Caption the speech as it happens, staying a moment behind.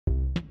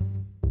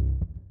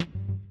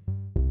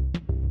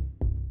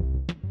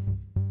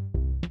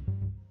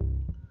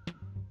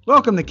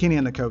Welcome to Kenney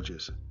and the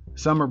Coaches.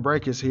 Summer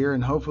break is here,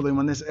 and hopefully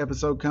when this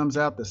episode comes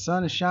out, the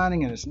sun is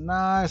shining and it's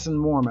nice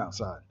and warm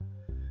outside.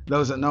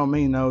 Those that know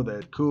me know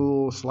that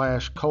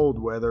cool/cold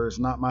weather is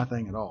not my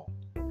thing at all.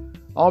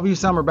 All of you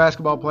summer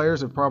basketball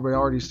players have probably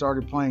already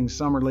started playing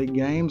summer league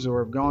games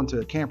or have gone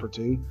to a camp or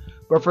two,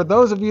 but for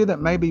those of you that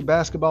may be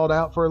basketballed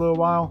out for a little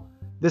while,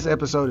 this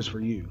episode is for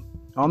you.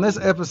 On this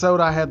episode,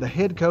 I have the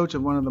head coach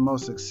of one of the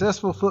most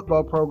successful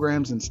football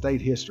programs in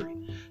state history,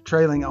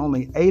 trailing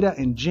only Ada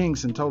and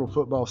Jinx in total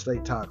football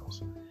state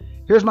titles.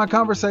 Here's my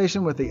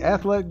conversation with the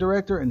athletic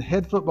director and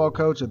head football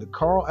coach of the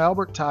Carl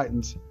Albert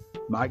Titans,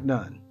 Mike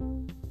Dunn.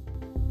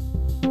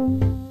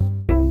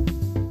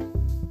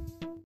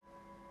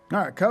 All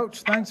right,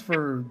 Coach, thanks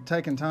for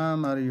taking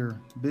time out of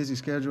your busy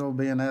schedule,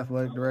 being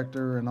athletic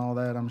director and all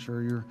that. I'm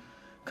sure you're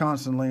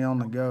constantly on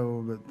the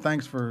go, but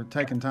thanks for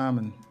taking time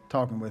and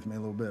talking with me a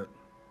little bit.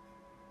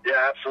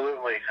 Yeah,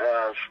 absolutely.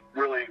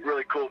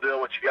 Really cool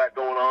deal what you got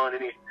going on.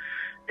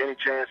 Any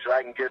chance that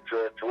I can get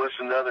to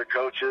listen to other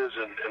coaches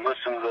and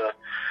listen to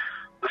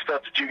the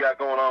stuff that you got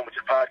going on with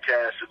your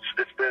podcast,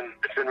 it's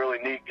been really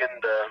neat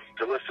getting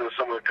to listen to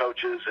some of the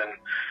coaches and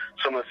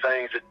some of the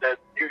things that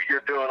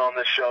you're doing on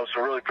this show. So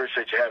I really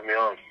appreciate you having me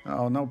on.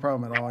 Oh, no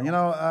problem at all. You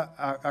know,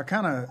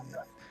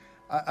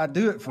 I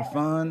do it for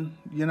fun,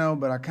 you know,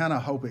 but I kind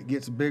of hope it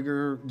gets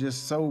bigger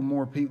just so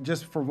more people,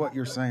 just for what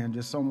you're saying,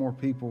 just so more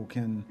people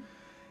can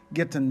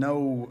get to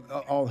know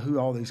who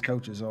all these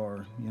coaches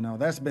are. You know,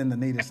 that's been the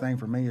neatest thing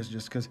for me, is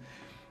just because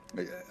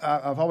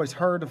I've always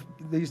heard of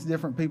these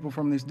different people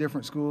from these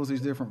different schools,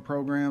 these different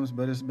programs,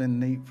 but it's been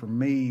neat for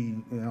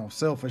me, you know,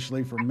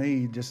 selfishly for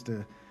me, just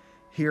to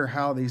hear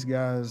how these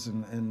guys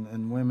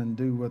and women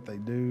do what they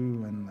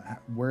do and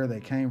where they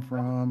came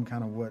from,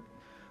 kind of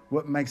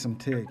what makes them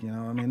tick, you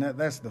know. I mean,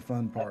 that's the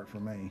fun part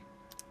for me.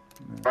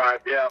 Yeah. Right,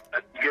 yeah.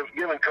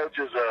 Giving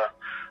coaches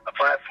a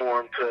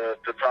platform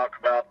to talk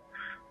about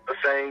the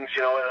things,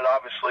 you know, and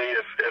obviously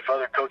if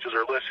other coaches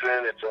are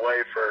listening, it's a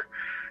way for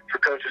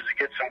coaches to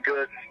get some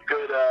good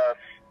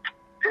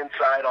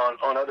insight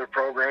on other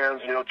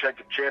programs, you know, check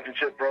the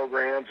championship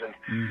programs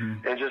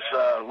and just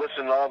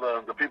listen to all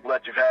the people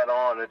that you've had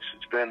on. It's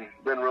been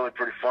really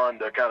pretty fun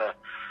to kind of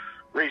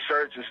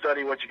research and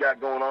study what you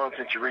got going on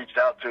since you reached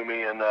out to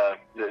me, and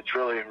it's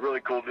really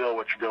cool deal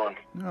what you're doing.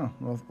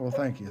 Oh, well,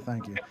 thank you.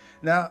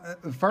 Now,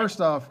 first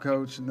off,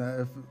 Coach,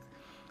 if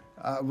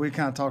we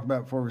kind of talked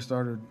about before we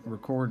started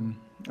recording,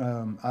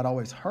 I'd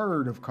always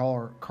heard of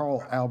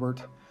Carl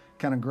Albert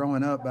kind of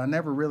growing up, but I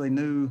never really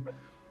knew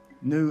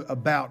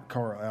about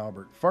Carl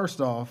Albert. First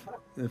off,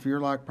 if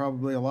you're like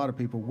probably a lot of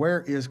people,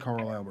 where is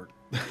Carl Albert?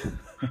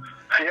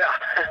 Yeah,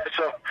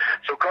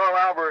 so Carl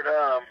Albert,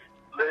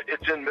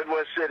 it's in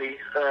Midwest City,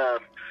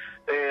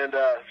 and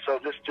so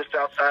just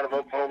outside of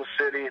Oklahoma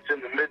City. It's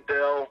in the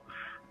Middale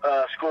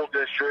school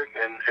district,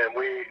 and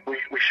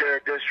we share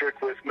a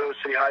district with Middle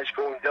City High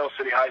School and Dell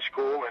City High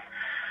School,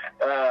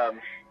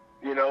 and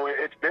you know,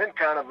 it's been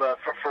kind of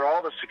for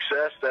all the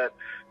success that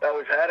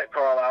we've had at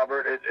Carl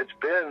Albert, it's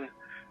been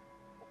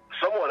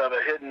somewhat of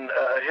a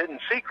hidden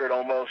secret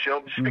almost, you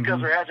know, just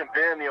because there hasn't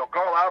been, you know,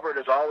 Carl Albert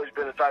has always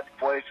been the type of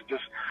place that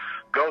just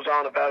goes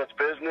on about its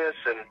business,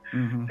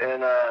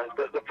 and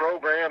the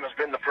program has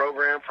been the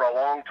program for a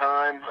long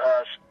time.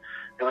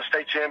 You know, the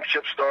state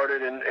championship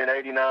started in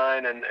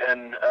 '89 and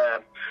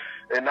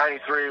in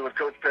 '93 with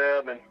Coach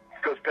Pebb and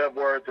Coach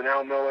Pebworth and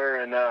Al Miller,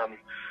 and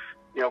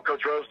you know,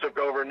 Coach Rose took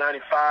over in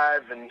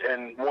 '95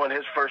 and won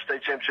his first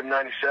state championship in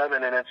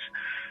 '97, and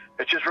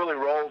it's just really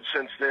rolled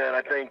since then.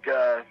 I think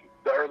the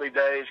early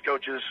days,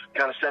 coaches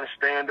kind of set a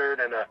standard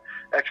and a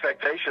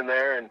expectation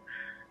there, and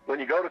when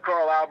you go to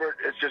Carl Albert,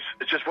 it's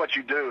just what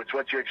you do. It's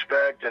what you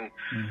expect, and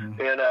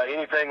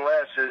anything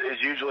less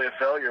is usually a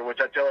failure,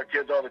 which I tell our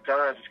kids all the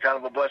time. It's kind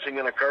of a blessing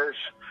and a curse.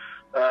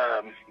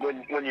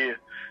 When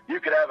you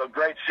could have a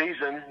great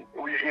season,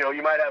 you know,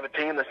 you might have a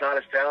team that's not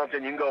as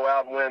talented. You can go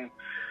out and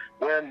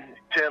win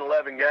 10,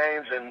 11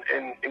 games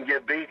and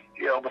get beat,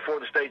 you know, before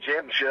the state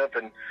championship,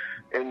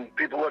 and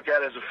people look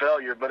at it as a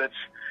failure. But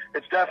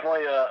it's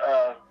definitely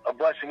a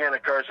blessing and a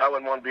curse. I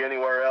wouldn't want to be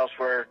anywhere else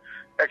where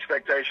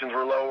expectations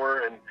were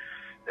lower and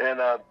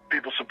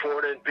people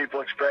support it,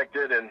 people expect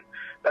it, and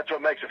that's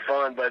what makes it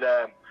fun. But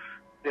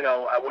you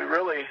know, we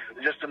really,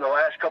 just in the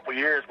last couple of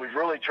years, we've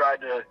really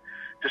tried to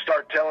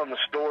start telling the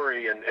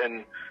story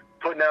and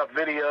putting out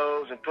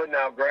videos and putting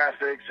out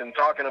graphics and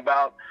talking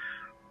about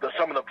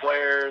some of the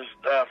players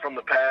from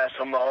the past,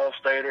 some of the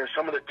All-Staters,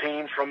 some of the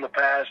teams from the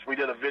past. We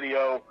did a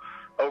video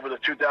over the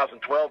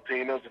 2012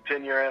 team. It was the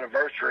 10-year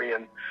anniversary,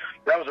 and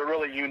that was a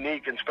really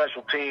unique and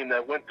special team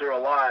that went through a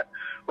lot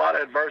of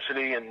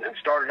adversity and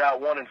started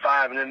out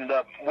 1-5 and ended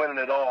up winning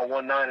it all,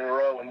 won 9 in a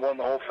row and won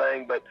the whole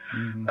thing. But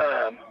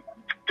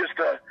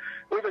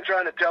we've been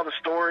trying to tell the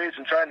stories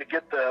and trying to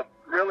get the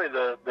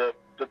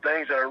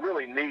things that are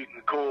really neat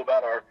and cool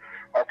about our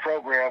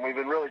program. We've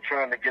been really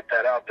trying to get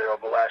that out there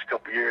over the last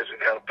couple of years and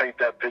kind of paint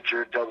that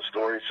picture and tell the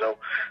story. So,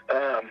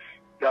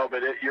 no,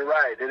 but you're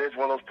right. It is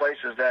one of those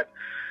places that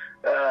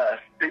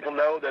people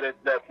know that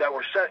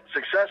we're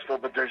successful,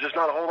 but there's just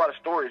not a whole lot of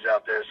stories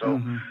out there.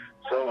 So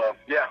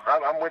Yeah,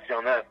 I'm with you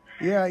on that.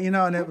 Yeah,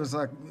 and it was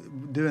like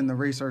doing the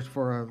research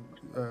before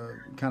I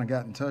kind of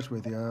got in touch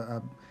with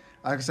you.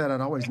 Like I said, I'd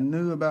always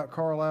knew about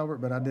Carl Albert,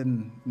 but I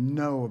didn't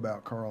know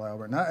about Carl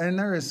Albert. And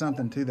there is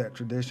something to that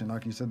tradition,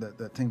 like you said,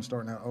 that team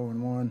starting out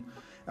 0-1.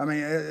 I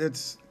mean,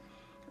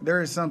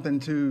 there is something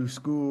to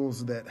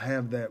schools that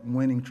have that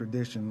winning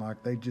tradition,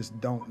 like they just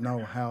don't know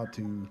how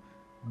to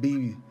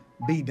be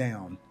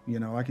down.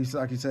 Like you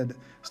said,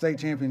 state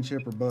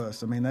championship or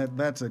bust. I mean,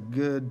 that's a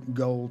good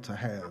goal to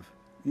have.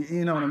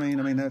 You know what I mean?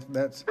 I mean,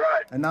 that's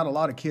right. And not a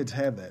lot of kids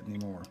have that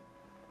anymore.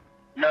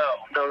 No.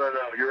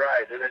 You're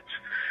right, and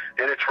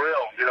it's real.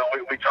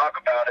 We talk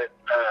about it.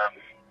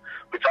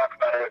 We talk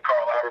about it at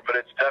Carl Albert, but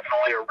it's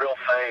definitely a real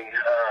thing.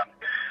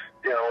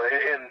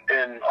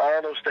 In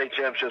all those state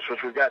championships,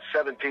 which we've got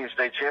 17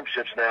 state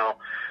championships now,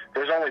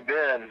 there's only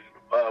been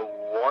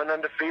one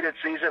undefeated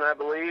season, I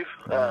believe.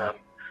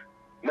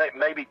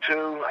 Maybe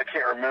two. I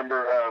can't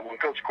remember. When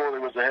Coach Corley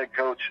was the head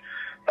coach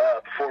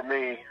before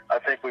me, I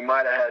think we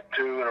might have had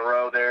two in a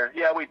row there.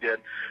 Yeah, we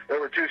did. There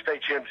were two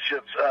state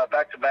championships,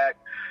 back-to-back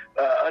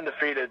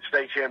undefeated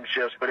state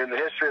championships. But in the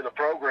history of the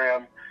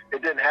program,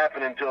 it didn't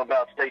happen until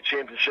about state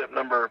championship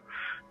number,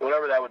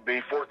 whatever that would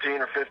be,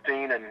 14 or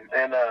 15.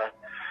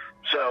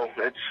 So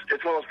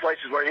it's one of those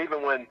places where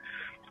even when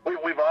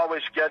we've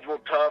always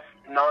scheduled tough,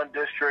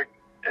 non-district,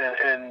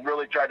 and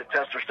really tried to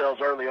test ourselves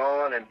early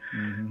on.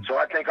 And so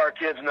I think our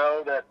kids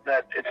know that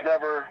it's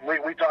never,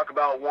 we talk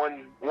about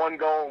one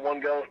goal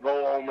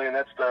only, and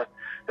that's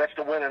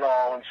to win it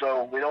all. And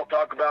so we don't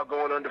talk about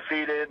going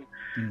undefeated.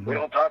 We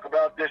don't talk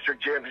about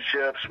district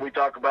championships. We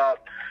talk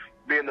about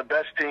being the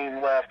best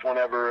team left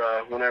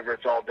whenever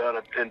it's all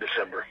done in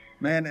December.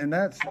 Man, and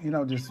that's,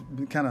 just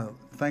kind of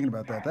thinking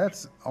about that,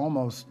 that's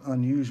almost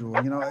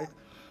unusual.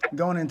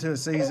 Going into a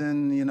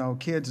season,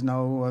 kids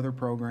know other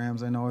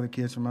programs, they know other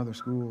kids from other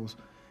schools.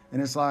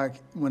 And it's like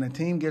when a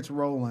team gets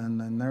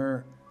rolling and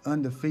they're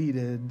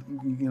undefeated,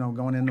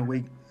 going into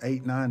week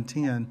 8, 9,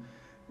 10,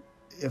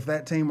 if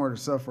that team were to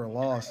suffer a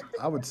loss,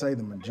 I would say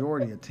the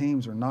majority of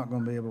teams are not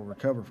going to be able to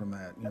recover from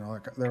that.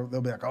 Like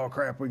they'll be like, oh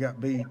crap, we got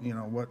beat.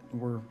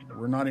 We're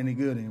not any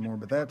good anymore.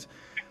 But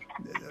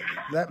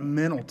that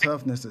mental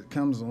toughness that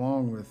comes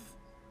along with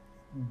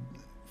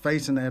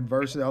facing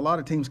adversity. A lot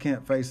of teams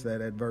can't face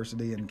that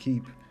adversity and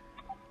keep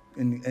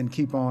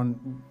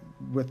on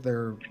with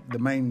the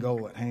main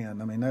goal at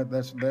hand. I mean,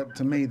 that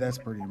to me, that's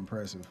pretty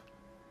impressive.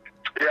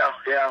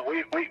 Yeah.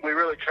 We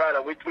really try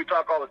to. We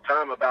talk all the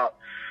time about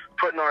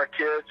putting our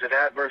kids in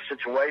adverse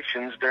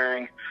situations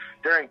during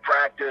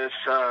practice.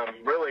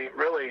 Really,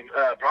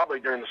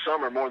 probably during the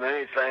summer more than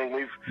anything.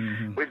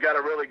 We've got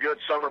a really good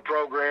summer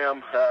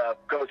program.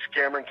 Coach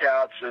Cameron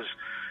Couch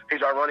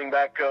he's our running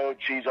back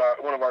coach. He's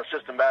one of our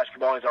assistant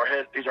basketball.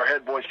 He's our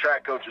head boys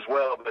track coach as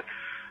well. But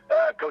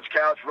Coach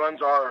Couch runs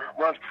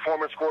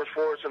performance course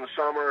for us in the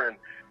summer, and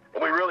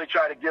we really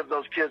try to give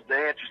those kids the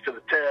answers to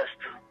the test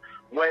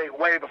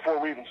way before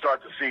we even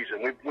start the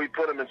season. We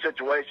put them in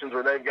situations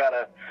where they've got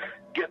to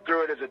get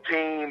through it as a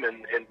team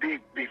and be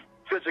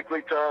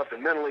physically tough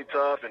and mentally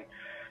tough. And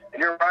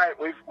you're right.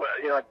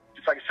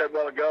 Just like I said a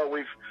while ago,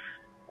 we've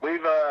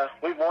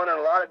won in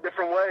a lot of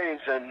different ways.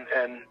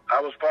 And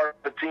I was part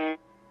of the team.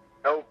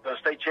 The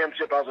state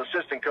championship, I was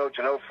assistant coach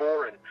in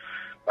 2004, and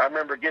I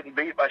remember getting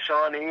beat by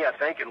Shawnee, I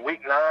think in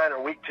week 9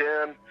 or week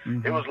 10.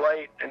 It was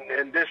late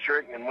in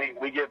district, and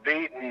we get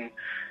beat, and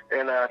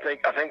I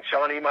think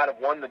Shawnee might have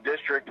won the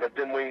district, but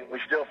then we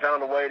still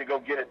found a way to go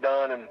get it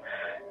done and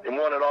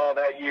won it all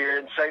that year.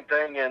 And same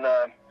thing, and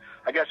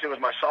I guess it was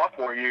my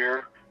sophomore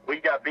year. We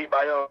got beat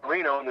by El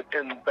Reno in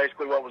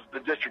basically what was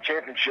the district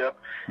championship,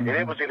 and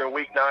it was either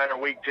week 9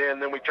 or week 10.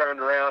 Then we turned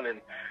around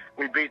and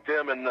we beat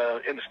them in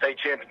the state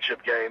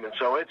championship game. And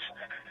so it's,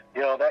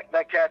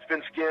 that cat's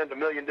been skinned a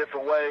million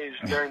different ways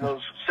during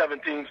those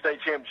 17 state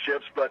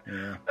championships. But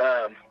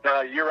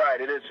no, you're right.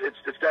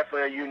 It's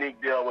definitely a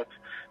unique deal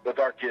with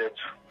our kids.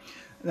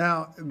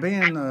 Now,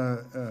 being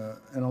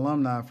an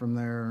alumni from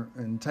there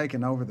and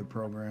taking over the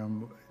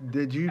program,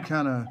 did you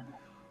kind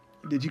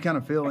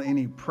of feel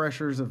any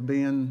pressures of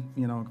being,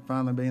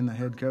 finally being the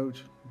head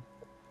coach?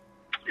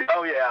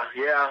 Oh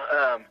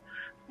yeah.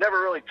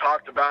 Never really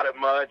talked about it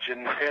much,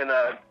 and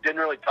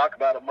didn't really talk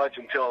about it much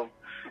until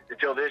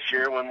this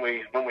year when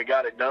we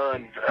got it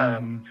done.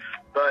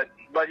 But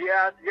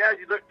yeah,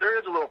 there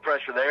is a little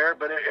pressure there,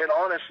 but it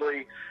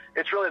honestly,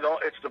 it's really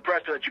the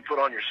pressure that you put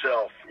on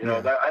yourself.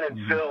 I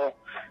didn't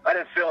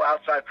feel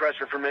outside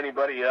pressure from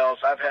anybody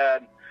else. I've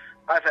had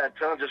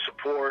tons of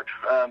support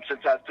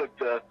since I took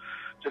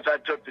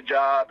the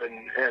job,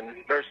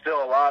 and there's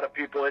still a lot of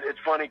people. It's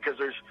funny because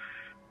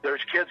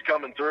there's kids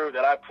coming through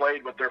that I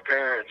played with their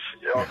parents,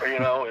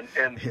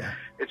 and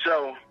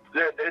so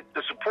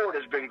the support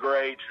has been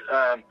great.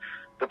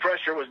 The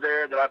pressure was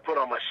there that I put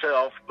on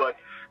myself, but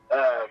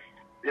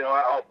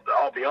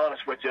I'll be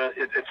honest with you.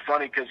 It's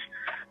funny because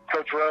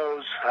Coach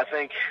Rose, I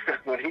think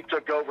when he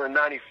took over in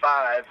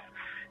 '95,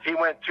 he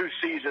went 2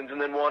 seasons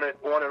and then won it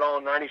all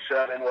in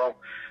 97. Well,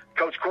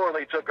 Coach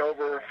Corley took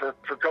over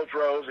for Coach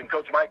Rose, and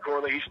Coach Mike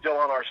Corley, he's still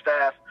on our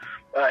staff.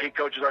 He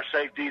coaches our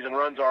safeties and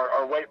runs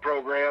our weight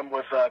program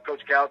with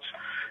Coach Couch.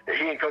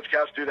 He and Coach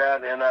Couch do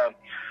that, and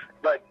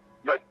but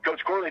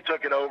Coach Corley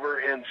took it over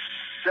in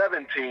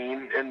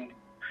 17 and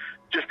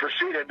just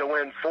proceeded to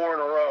win 4 in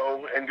a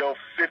row and go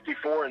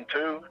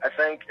 54-2, I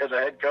think, as a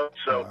head coach.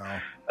 So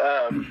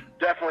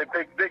definitely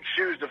big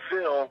shoes to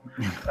fill.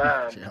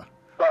 Yeah.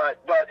 But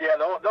yeah,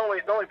 the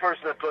only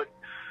person that put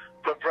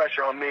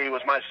pressure on me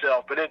was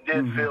myself. But it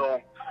did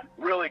feel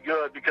really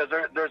good because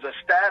there's a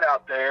stat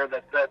out there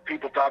that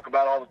people talk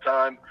about all the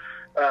time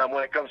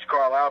when it comes to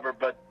Carl Albert.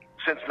 But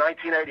since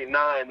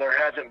 1989, there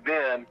hasn't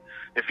been.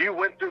 If you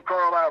went through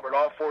Carl Albert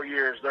all 4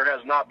 years, there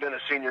has not been a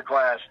senior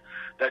class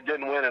that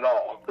didn't win at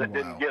all, that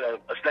didn't get a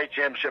state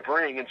championship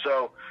ring. And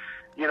so,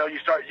 you know, you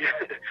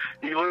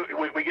lose,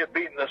 we get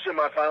beat in the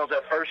semifinals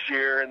that first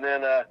year, and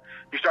then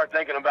you start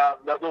thinking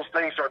about those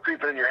things start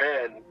creeping in your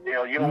head. You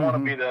know, you don't want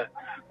to be the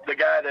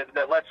guy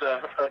that lets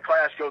a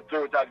class go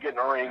through without getting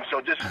a ring.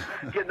 So just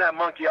getting that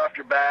monkey off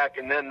your back,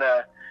 and then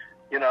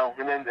you know,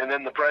 and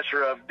then the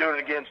pressure of doing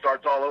it again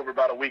starts all over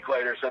about a week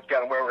later. So that's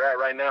kind of where we're at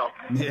right now.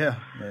 Yeah.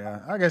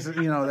 I guess,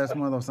 you know, that's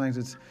one of those things.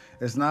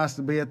 It's nice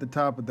to be at the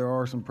top, but there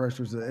are some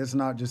pressures. It's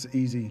not just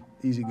easy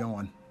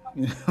going.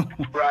 You know?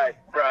 Right.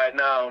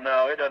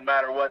 No, it doesn't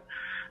matter what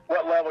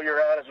level you're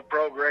at as a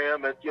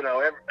program. You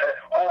know,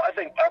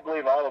 I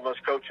believe all of us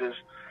coaches,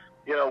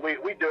 you know,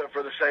 we do it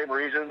for the same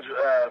reasons.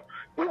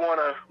 We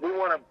want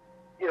to,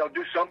 you know,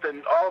 do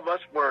something. All of us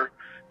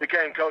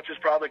became coaches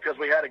probably because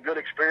we had a good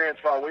experience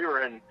while we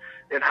were in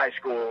high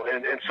school,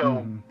 and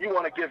so you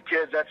want to give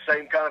kids that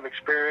same kind of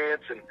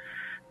experience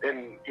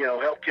and you know,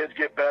 help kids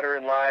get better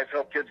in life,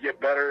 help kids get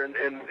better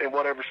in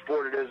whatever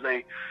sport it is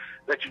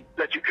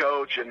that you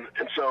coach, and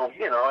so,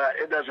 you know,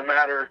 it doesn't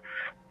matter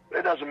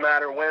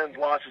wins,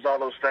 losses, all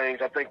those things.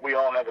 I think we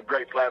all have a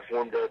great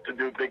platform to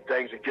do big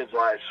things in kids'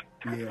 lives.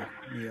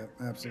 Yeah,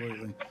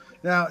 absolutely.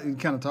 Now, you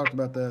kind of talked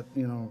about that,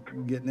 you know,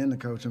 getting into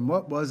coaching.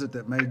 What was it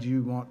that made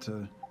you want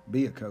to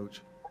be a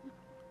coach?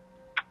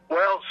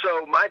 Well,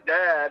 so my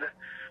dad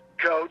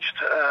coached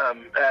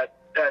at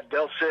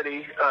Del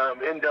City,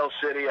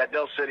 at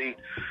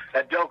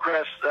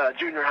Delcrest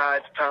Junior High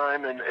at the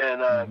time,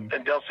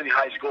 and Del City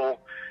High School.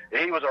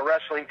 And he was a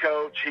wrestling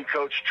coach. He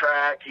coached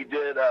track. He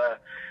did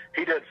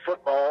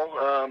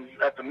football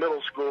at the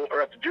middle school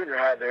or at the junior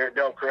high there at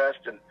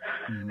Delcrest, and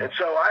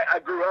so I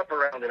grew up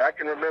around it. I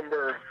can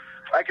remember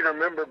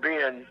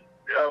being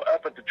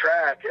up at the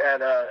track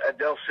at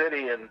Del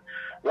City and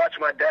watch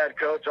my dad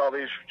coach all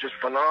these just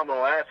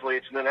phenomenal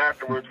athletes, and then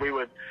afterwards we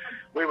would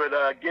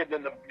get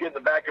in the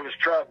back of his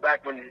truck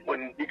back when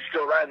you could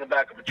still ride in the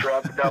back of a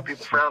truck without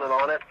people frowning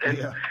on it, and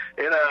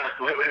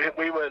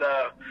we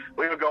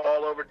would go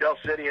all over Del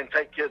City and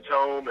take kids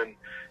home, and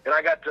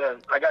I got to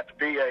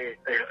be a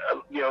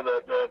you know,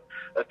 the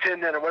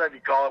attendant or whatever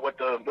you call it with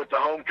the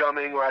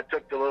homecoming, where I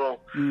took the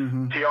little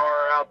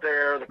tiara out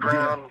there, the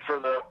crown for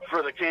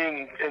the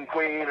king and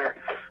queen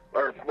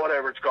or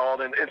whatever it's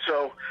called, and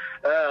so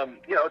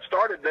you know, it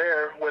started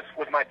there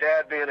with my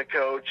dad being a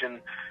coach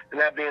and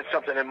that being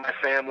something in my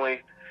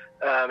family,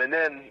 and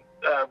then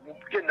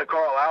getting to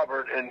Carl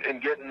Albert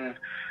and getting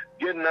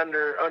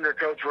under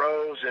Coach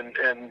Rose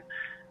and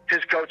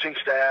his coaching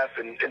staff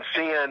and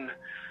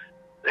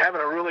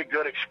having a really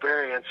good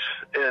experience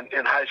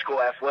in high school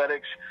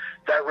athletics.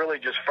 That really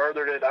just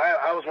furthered it.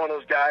 I was one of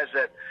those guys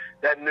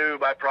that knew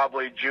by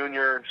probably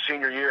senior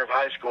year of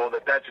high school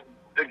that's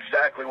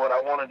exactly what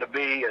I wanted to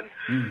be, and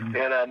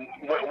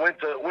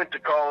went to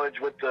college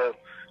with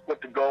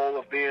the goal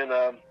of being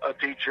a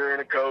teacher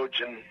and a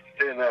coach, and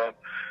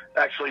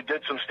actually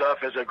did some stuff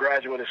as a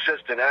graduate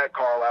assistant at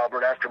Carl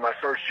Albert after my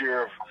first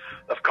year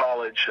of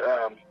college.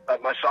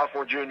 My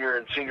sophomore, junior,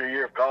 and senior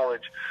year of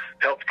college,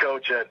 helped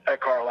coach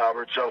at Carl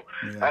Albert. So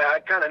I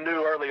kind of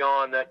knew early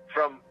on that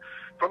from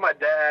my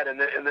dad and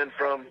then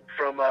from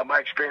my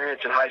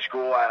experience in high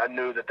school, I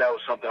knew that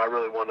was something I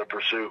really wanted to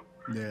pursue.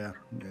 Yeah,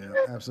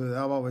 absolutely.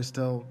 I've always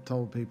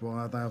told people, and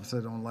I think I've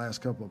said it on the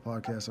last couple of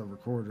podcasts I've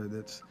recorded,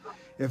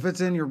 if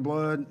it's in your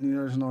blood, you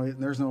know,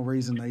 there's no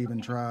reason to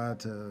even try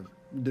to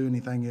do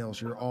anything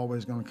else. You're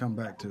always going to come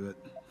back to it.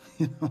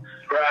 You know?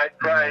 Right.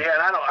 Yeah,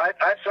 and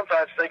I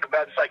sometimes think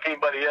about it just like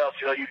anybody else.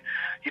 You know,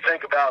 you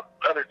think about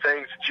other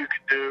things that you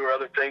could do or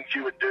other things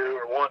you would do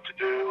or want to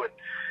do,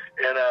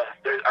 and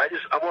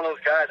I'm one of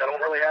those guys. I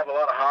don't really have a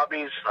lot of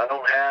hobbies. I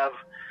don't have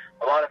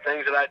a lot of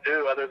things that I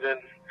do other than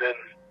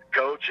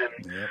coach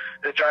and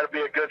try to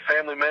be a good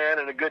family man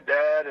and a good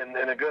dad and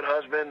a good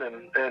husband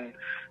and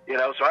you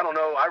know, so I don't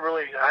know.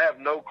 I have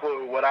no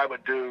clue what I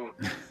would do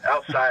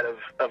outside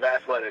of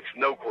athletics.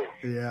 No clue.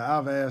 Yeah,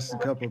 I've asked a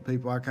couple of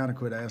people. I kind of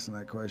quit asking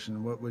that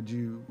question. What would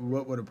you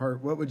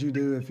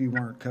do if you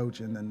weren't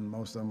coaching? And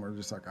most of them are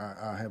just like,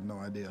 I have no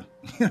idea.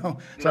 You know,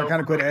 so I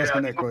kind of quit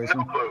asking that question.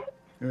 No clue.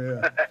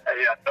 Yeah.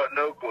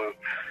 No clue.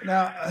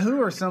 Now,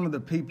 who are some of the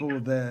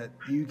people that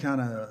you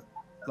kind of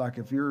like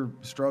if you're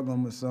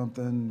struggling with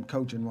something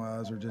coaching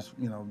wise, or just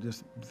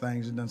just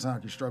things, it doesn't sound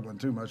like you're struggling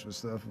too much with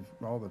stuff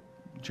of all the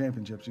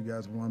championships you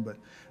guys have won, but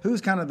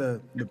who's kind of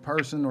the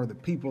person or the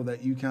people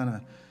that you kind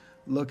of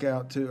look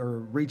out to or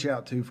reach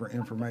out to for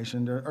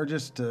information, or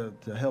just to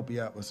help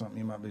you out with something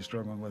you might be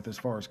struggling with as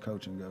far as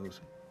coaching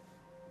goes?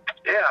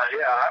 Yeah,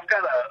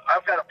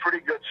 I've got a pretty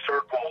good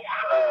circle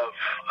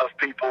of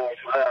people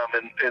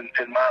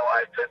in my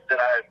life that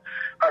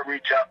I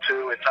reach out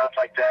to and times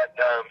like that.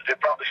 It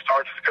probably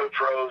starts with Coach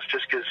Rose,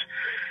 just because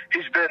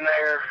he's been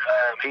there.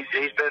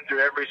 He's been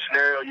through every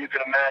scenario you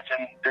can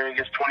imagine during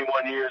his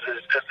 21 years as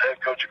the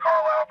head coach of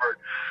Carl Albert.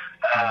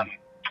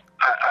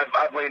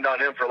 I've leaned on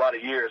him for a lot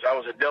of years. I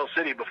was at Del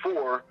City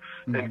before,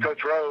 and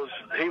Coach Rose,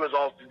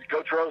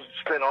 Coach Rose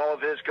spent all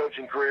of his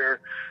coaching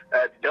career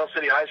at Del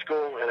City High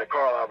School and at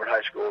Carl Albert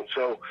High School. And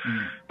so,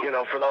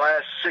 for the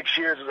last 6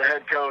 years as a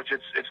head coach,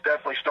 it's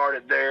definitely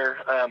started there.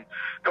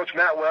 Coach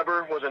Matt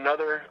Weber was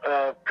another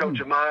coach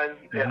of mine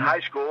in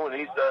high school, and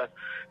he's the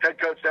head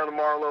coach down in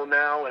Marlow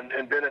now,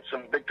 and been at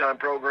some big-time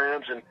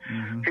programs. And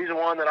he's the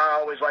one that I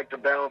always like to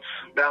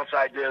bounce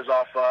ideas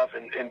off of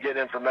and get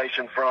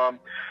information from.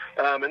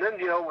 And then,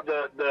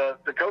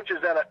 the coaches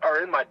that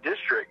are in my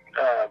district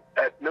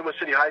at Midwest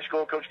City High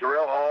School, Coach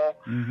Darrell Hall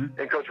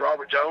and Coach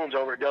Robert Jones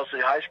over at Del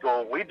City High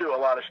School, we do a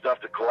lot of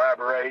stuff to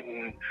collaborate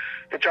and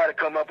try to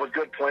come up with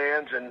good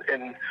plans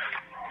and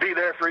be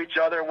there for each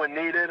other when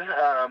needed.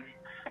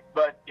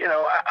 But,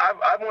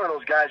 I'm one of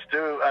those guys,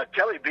 too.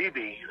 Kelly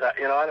Beebe,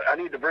 I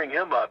need to bring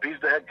him up. He's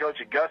the head coach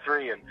at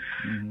Guthrie. And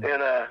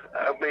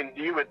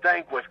you would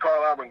think with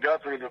Carl Albert and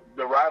Guthrie,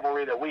 the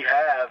rivalry that we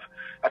have,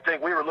 I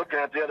think we were looking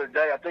at the other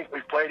day, I think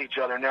we've played each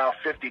other now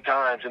 50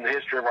 times in the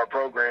history of our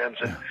programs.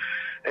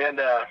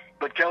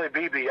 But Kelly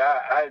Beebe,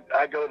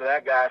 I go to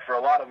that guy for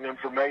a lot of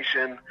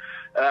information,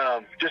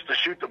 just to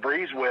shoot the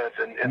breeze with.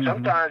 And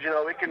sometimes,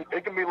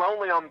 it can be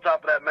lonely on the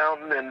top of that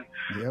mountain and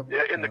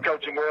in the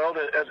coaching world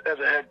as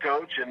a head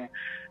coach. And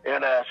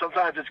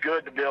sometimes it's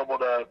good to be able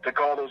to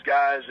call those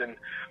guys and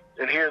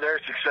hear their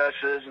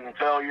successes and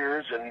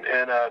failures and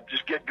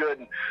just get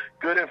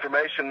good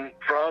information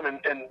from,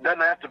 and doesn't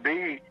have to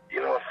be,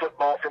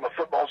 from a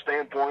football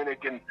standpoint.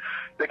 It can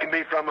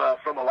be from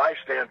a life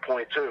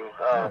standpoint too.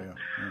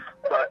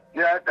 But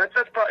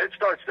that's probably, it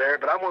starts there.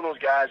 But I'm one of those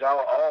guys.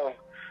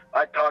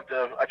 I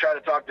try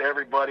to talk to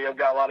everybody. I've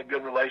got a lot of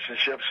good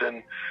relationships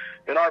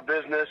in our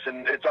business,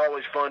 and it's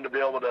always fun to be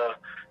able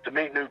to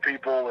meet new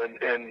people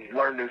and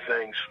learn new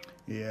things.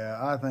 Yeah,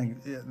 I think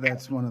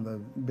that's one of the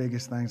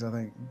biggest things I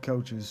think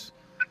coaches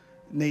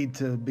need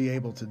to be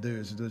able to do,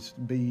 is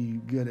just be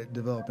good at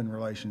developing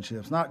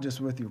relationships, not just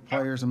with your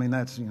players. I mean,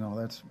 that's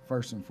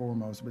first and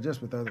foremost, but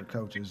just with other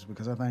coaches,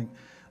 because I think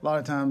a lot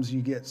of times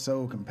you get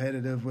so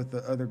competitive with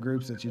the other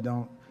groups that you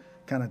don't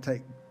kind of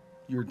take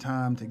your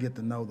time to get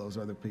to know those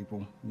other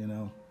people, Yeah,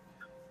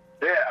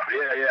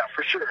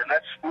 for sure. And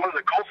that's one of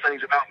the cool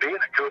things about being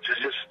a coach, is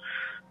just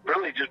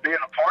really just being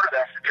a part of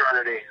that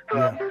fraternity.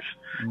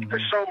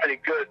 There's so many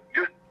good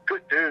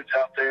dudes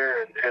out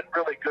there and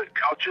really good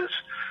coaches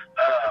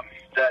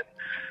that,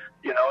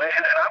 and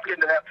I'm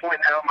getting to that point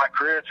now in my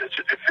career.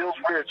 It feels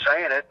weird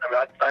saying it.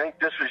 I think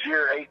this was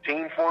year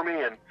 18 for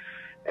me, and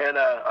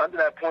I'm to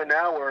that point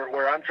now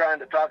where I'm trying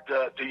to talk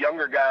to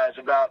younger guys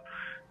about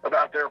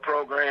their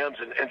programs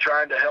and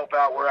trying to help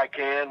out where I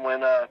can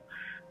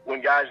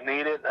when guys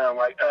need it.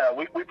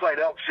 We played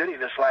Elk City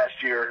this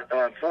last year,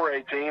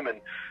 4A team,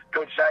 and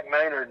Coach Zach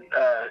Maynard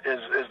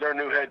is their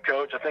new head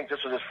coach. I think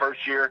this was his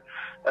first year,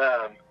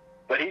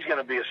 but he's going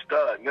to be a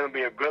stud, going to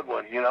be a good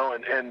one,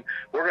 And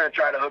we're going to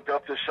try to hook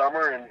up this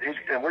summer,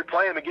 and we're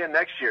playing him again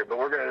next year. But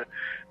we're going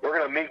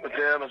to meet with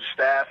them as a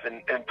staff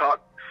and talk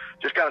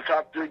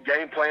through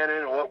game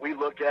planning and what we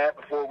look at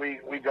before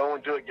we go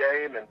into a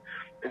game,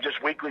 and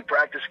just weekly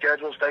practice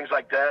schedules, things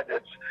like that.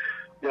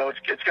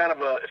 It's kind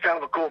of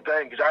a cool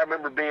thing, because I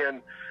remember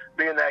being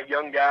that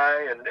young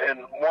guy and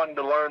wanting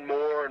to learn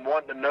more and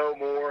wanting to know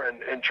more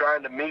and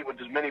trying to meet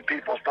with as many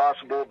people as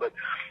possible.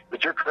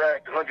 But you're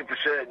correct,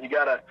 100%. You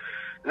gotta,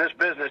 in this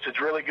business,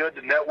 it's really good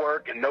to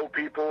network and know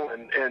people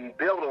and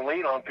be able to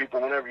lean on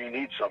people whenever you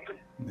need something.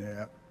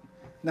 Yeah.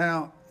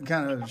 Now,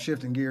 kind of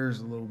shifting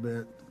gears a little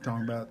bit,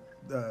 talking about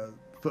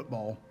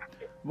football.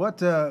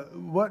 What's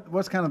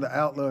kind of the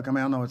outlook? I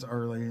mean, I know it's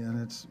early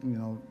and it's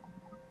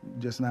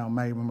just now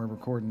May when we're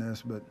recording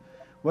this, but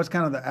what's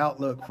kind of the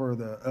outlook for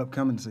the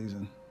upcoming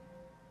season?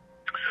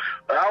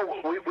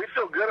 We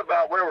feel good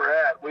about where we're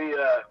at.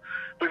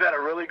 We've had a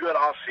really good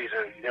off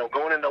season.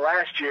 Going into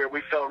last year,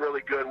 we felt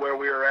really good where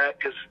we were at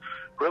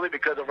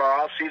because of our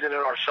off season and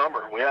our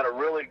summer. We had a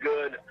really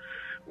good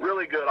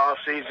off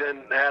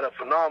season. Had a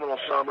phenomenal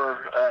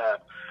summer,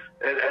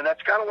 and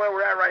that's kind of where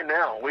we're at right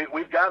now.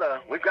 We've got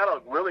a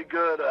really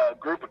good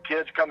group of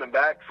kids coming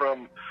back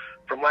from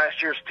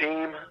last year's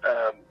team.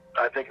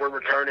 I think we're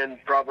returning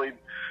probably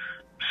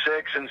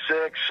 6 and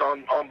 6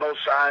 on both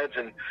sides,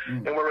 and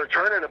we're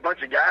returning a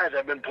bunch of guys that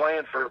have been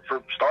playing for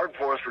starting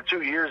for us for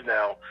 2 years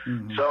now.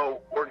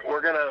 So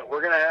we're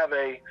gonna have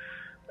a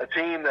a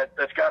team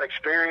that's got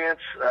experience.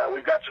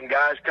 We've got some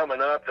guys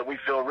coming up that we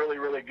feel really,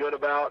 really good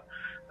about.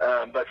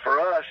 But for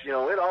us, we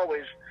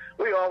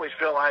always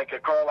feel like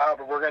at Carl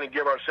Albert we're going to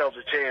give ourselves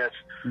a chance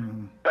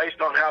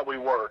based on how we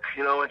work.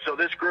 And so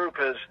this group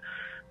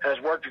has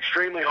worked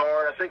extremely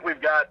hard. I think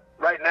we've got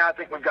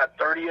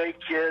 38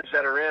 kids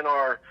that are in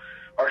our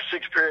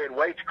 6-period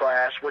weights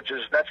class,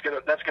 that's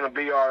gonna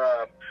be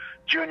our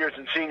juniors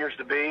and seniors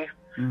to be.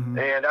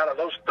 And out of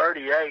those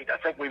 38, I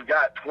think we've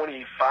got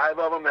 25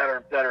 of them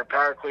that are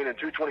power cleaning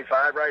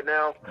 225 right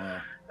now,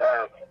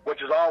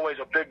 which is always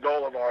a big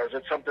goal of ours.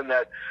 It's something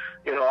that,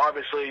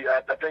 obviously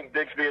I think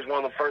Bixby is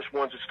one of the first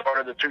ones that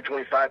started the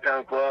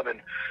 225-pound club,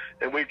 and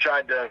we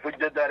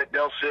did that at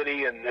Del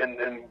City, and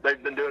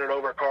they've been doing it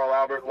over at Carl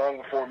Albert long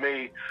before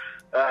me.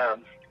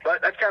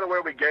 But that's kind of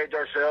where we gauge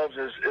ourselves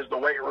is the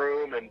weight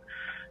room,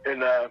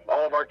 and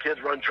all of our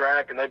kids run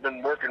track, and they've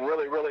been working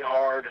really, really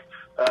hard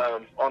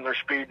on their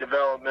speed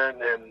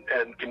development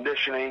and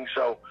conditioning.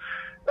 So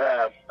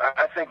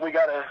I think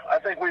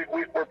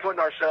we're putting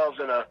ourselves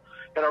in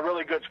a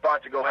really good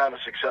spot to go have a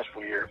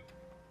successful year.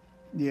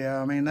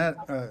 Yeah, I mean that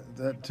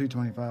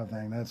 225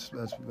 thing. That's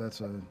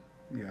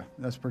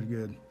pretty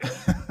good.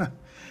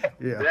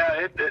 Yeah.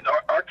 Yeah,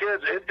 our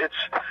kids.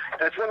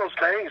 It's one of those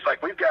things.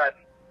 Like we've got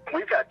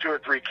 2 or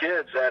 3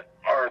 kids that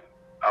are.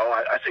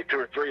 I say 2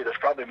 or 3. There's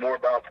probably more,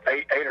 about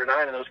 8 or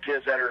 9 of those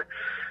kids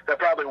that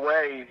probably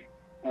weigh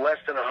less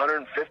than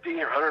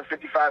 150 or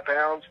 155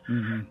 pounds.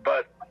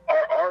 But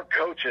our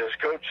coaches,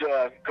 Coach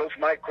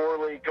Mike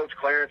Corley, Coach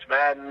Clarence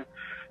Madden,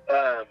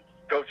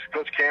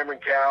 Coach Cameron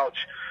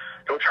Couch,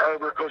 Coach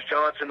Herbert, Coach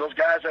Johnson, those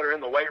guys that are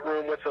in the weight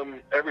room with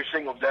them every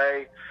single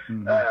day,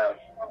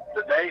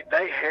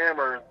 they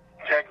hammer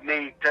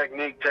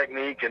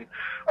technique, and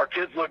our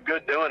kids look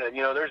good doing it.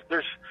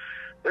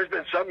 There's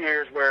been some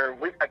years where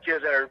we've got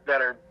kids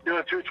that are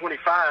doing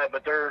 225,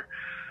 but their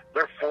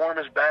form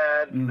is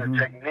bad, their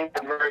technique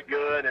is very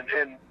good,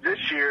 and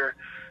this year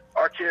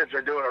our kids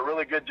are doing a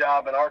really good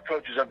job, and our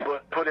coaches have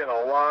put in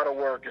a lot of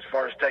work as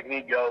far as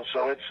technique goes.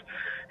 So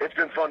it's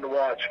been fun to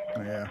watch.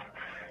 Yeah.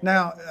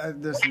 Now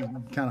this is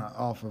kind of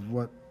off of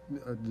what,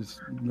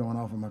 just going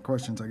off of my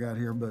questions I got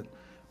here, but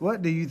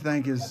what do you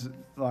think is,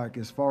 like,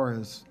 as far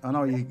as, I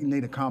know you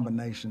need a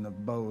combination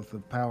of both,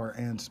 of power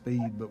and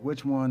speed, but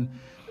which one?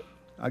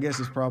 I guess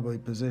it's probably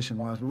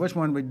position-wise, but which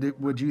one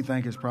would you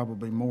think is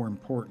probably more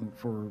important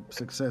for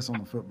success on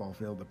the football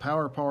field, the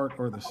power part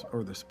or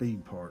the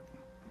speed part?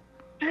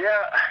 Yeah,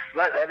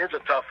 that is a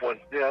tough one,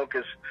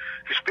 because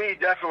speed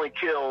definitely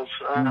kills.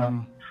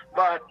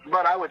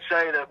 But I would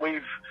say that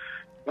we've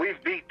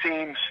beat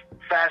teams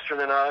faster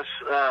than us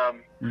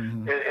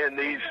in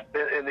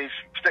these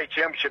state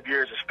championship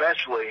years,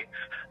 especially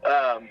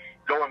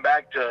going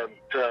back to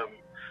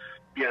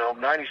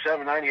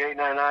 97, 98,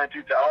 99,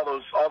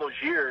 2000, all those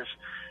years.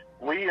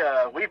 We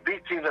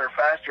beat teams that are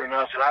faster than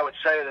us, and I would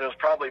say that it was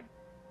probably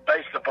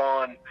based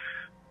upon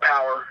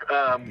power.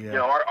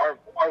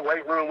 Our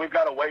weight room, we've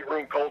got a weight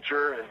room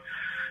culture, and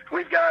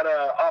we've got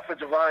a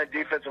offensive line,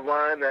 defensive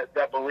line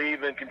that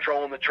believe in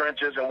controlling the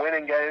trenches and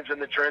winning games in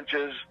the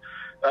trenches.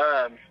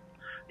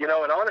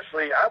 And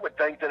honestly, I would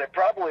think that it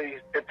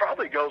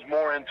probably goes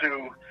more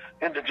into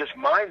just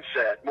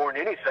mindset more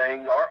than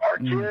anything. Our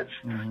kids,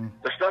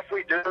 the stuff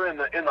we do in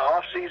the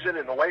off season,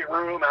 in the weight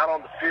room, out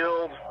on the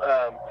field,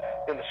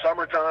 in the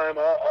summertime,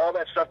 all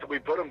that stuff that we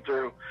put them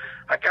through,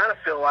 I kind of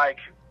feel like,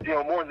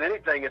 more than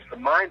anything, it's the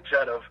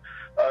mindset of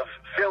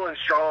feeling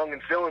strong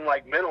and feeling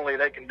like mentally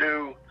they can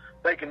do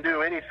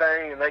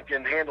anything, and they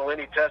can handle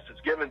any test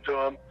that's given to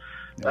them.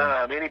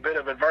 Any bit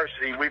of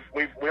adversity.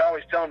 We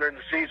always tell them during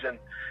the season.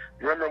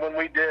 You remember when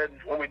we did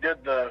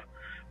the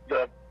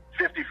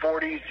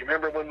 50-40s? You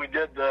remember when we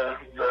did the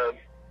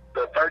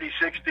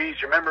 30-60s?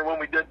 You remember when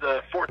we did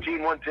the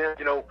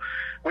 14-110?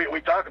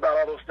 We talk about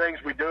all those things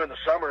we do in the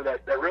summer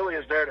that really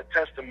is there to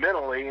test them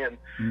mentally, and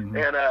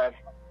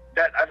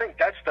that, I think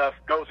that stuff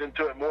goes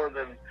into it more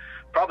than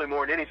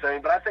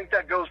anything. But I think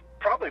that goes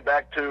probably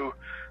back to,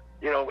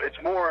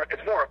 it's more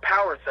a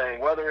power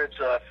thing, whether it's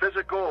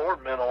physical or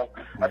mental.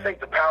 I think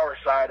the power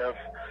side of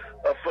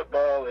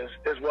football is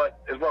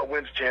what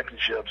wins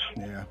championships.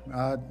 Yeah.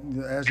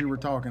 As you were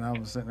talking, I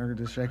was sitting there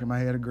just shaking my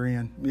head,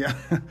 agreeing. Yeah.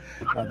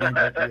 I think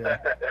that, yeah.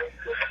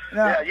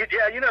 Now, you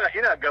know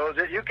how it goes.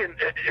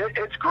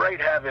 It's great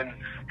having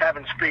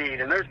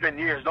speed, and there's been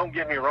years. Don't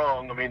get me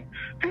wrong. I mean,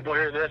 people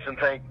hear this and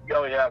think,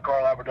 oh yeah,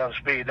 Carl Albert does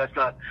speed. That's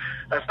not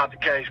the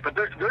case. But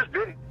there's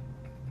been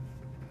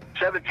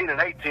 17 and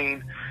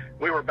 18.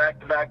 We were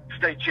back-to-back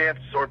state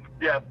champions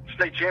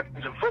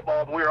in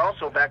football, but we were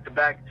also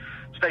back-to-back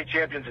state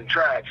champions in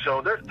track.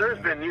 So there's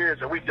been years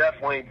that we're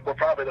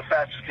probably the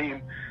fastest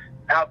team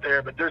out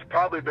there, but there's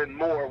probably been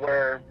more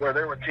where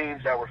there were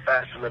teams that were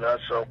faster than us.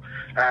 So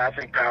I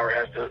think power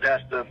has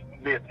to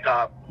be at the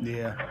top.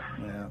 Yeah.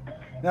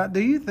 Now,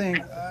 do you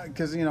think,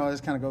 because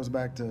this kind of goes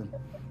back to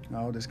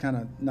just kind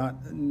of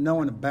not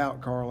knowing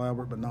about Carl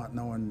Albert, but not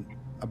knowing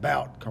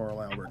about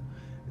Carl Albert.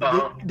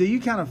 Do you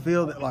kind of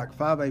feel that like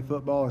 5A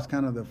football is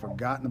kind of the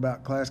forgotten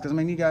about class? Because I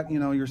mean, you got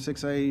your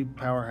 6A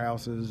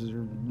powerhouses,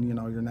 your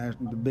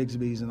national, the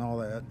Bigsby's and all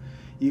that.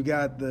 You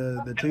got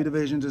the two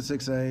divisions of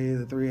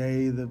 6A, the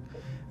 3A,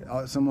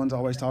 someone's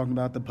always talking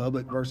about the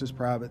public versus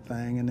private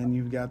thing, and then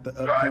you've got the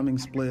upcoming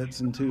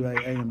splits in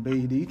 2A, A, and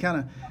B.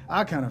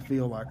 I kind of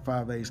feel like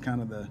 5A is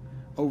kind of the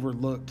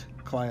overlooked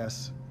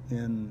class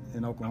in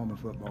Oklahoma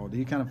football. Do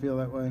you kind of feel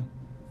that way?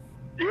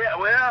 Yeah,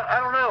 well, I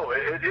don't know.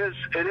 It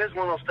is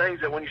one of those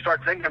things that when you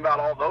start thinking about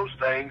all those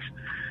things,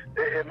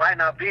 it might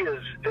not be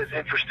as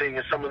interesting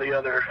as some of the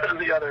other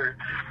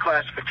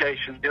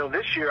classifications.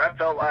 This year I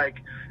felt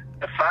like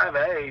the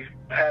 5A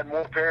had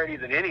more parity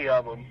than any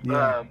of them.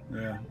 Yeah.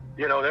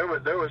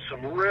 There was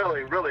some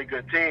really, really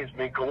good teams. I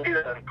mean,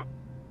 Colita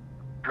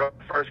the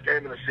first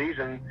game of the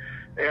season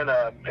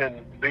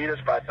and beat us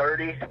by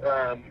 30,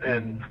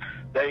 and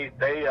they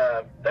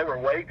were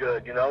way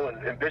good,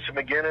 and Bishop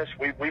McGinnis,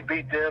 we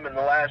beat them in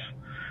the last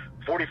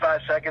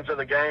 45 seconds of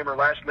the game or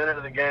last minute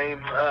of the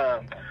game.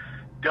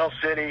 Del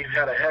City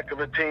had a heck of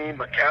a team.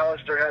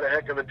 McAllister had a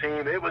heck of a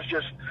team. It was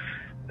just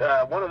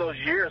one of those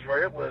years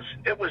where it was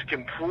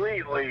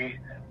completely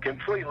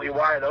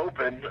wide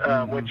open,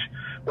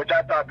 which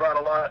I thought brought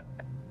a lot.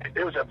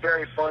 It was a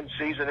very fun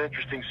season,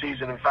 interesting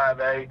season in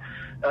 5A.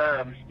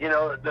 And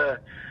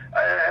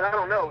I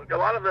don't know, a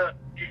lot of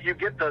you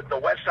get the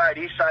west side,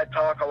 east side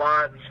talk a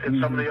lot in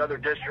some of the other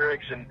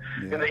districts, and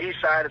in the east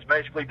side it's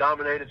basically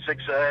dominated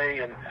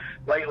 6A, and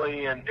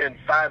lately in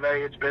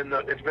 5A it's been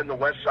the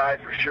west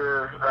side for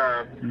sure.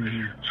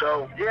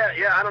 So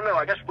yeah, I don't know.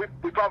 I guess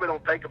we probably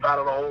don't think about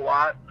it a whole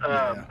lot,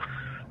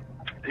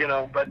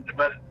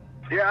 but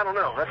yeah, I don't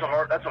know. That's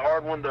a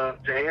hard one to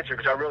answer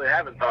because I really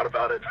haven't thought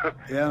about it.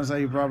 Yeah, I would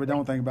say you probably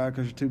don't think about it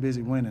because you're too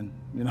busy winning.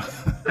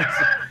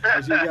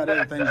 Because you got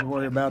other things to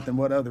worry about than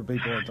what other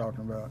people are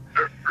talking about.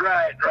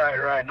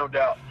 Right, no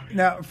doubt.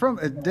 Now,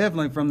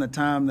 definitely from the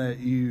time that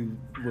you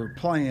were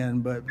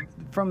playing, but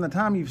from the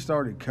time you've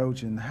started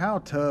coaching, how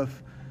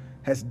tough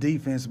has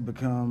defense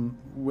become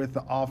with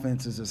the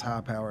offenses as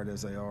high-powered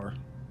as they are?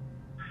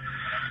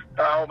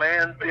 Oh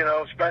man,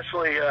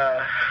 especially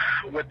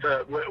with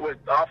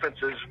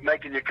offenses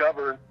making you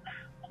cover,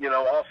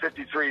 all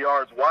 53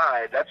 yards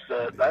wide.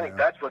 I think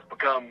that's what's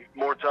become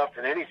more tough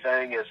than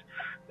anything is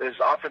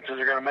offenses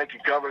are going to make you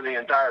cover the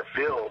entire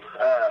field,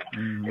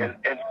 and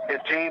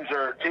teams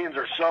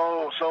are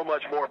so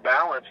much more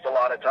balanced a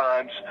lot of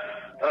times.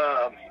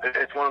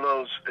 It's one of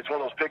those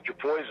pick your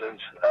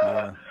poisons.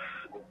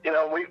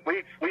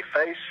 We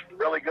face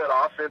really good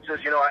offenses.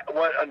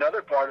 What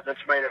another part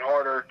that's made it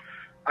harder,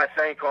 I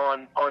think,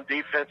 on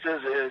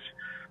defenses is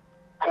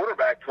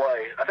quarterback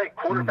play. I think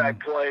quarterback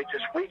play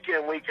just week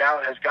in, week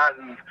out has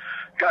gotten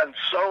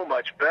so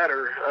much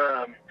better.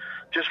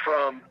 Just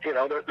from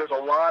there's a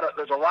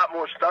lot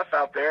more stuff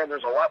out there, and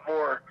there's a lot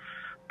more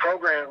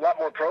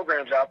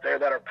programs out there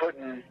that are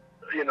putting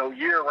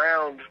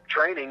year-round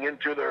training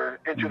into their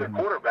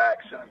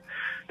quarterbacks,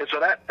 and so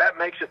that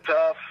makes it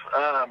tough.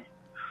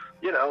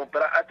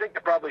 But I think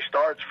it probably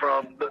starts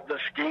from the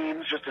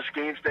schemes, just a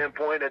scheme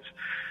standpoint.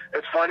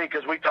 It's funny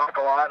because we talk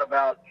a lot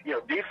about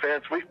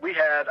defense. We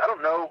had, I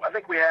don't know, I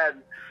think we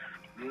had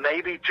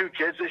maybe 2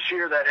 kids this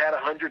year that had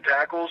 100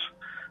 tackles,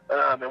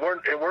 and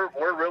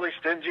we're really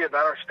stingy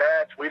about our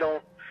stats. We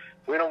don't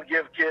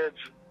give kids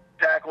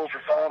tackles for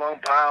falling on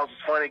piles.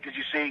 It's funny because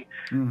you see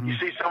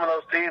some of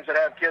those teams that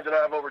have kids that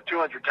have over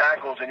 200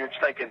 tackles, and you're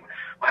just thinking,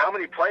 well, how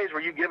many plays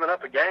were you giving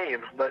up a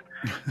game? But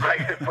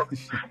for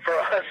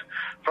us,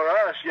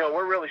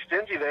 we're really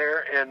stingy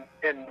there,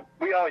 and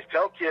we always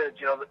tell kids,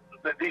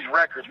 that these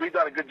records, we've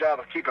done a good job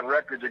of keeping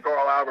records at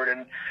Carl Albert,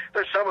 and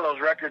there's some of those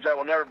records that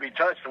will never be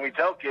touched, and we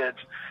tell kids,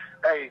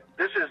 hey,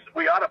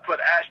 we ought to put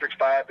asterisks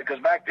by it because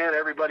back then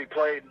everybody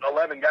played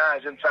 11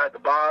 guys inside the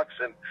box,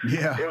 and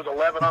it was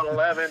 11 on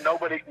 11,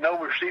 no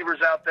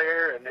receivers out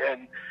there,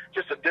 and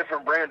just a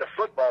different brand of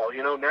football.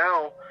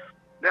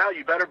 Now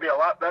you better be a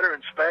lot better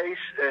in space,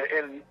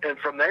 and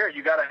from there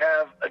you got to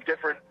have a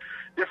different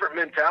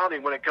mentality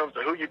when it comes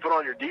to who you put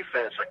on your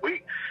defense. Like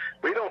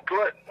we don't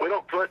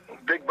put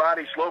big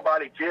body, slow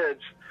body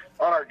kids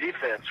on our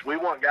defense. We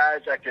want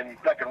guys that can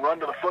run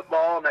to the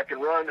football and that can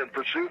run in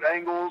pursuit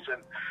angles,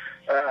 and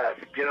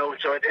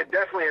so it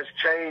definitely has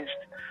changed.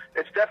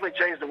 It's definitely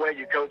changed the way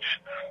you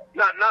coach,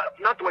 not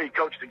the way you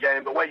coach the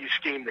game, but the way you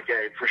scheme the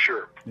game, for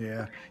sure.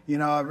 Yeah.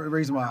 The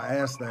reason why I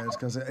asked that is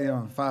because,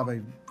 in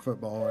 5A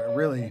football, it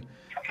really,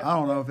 I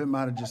don't know if it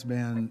might have just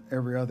been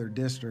every other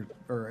district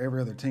or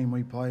every other team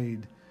we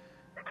played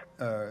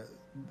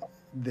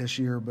this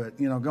year, but,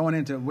 going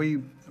into it,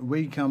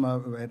 we come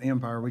up at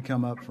Empire, we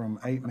come up from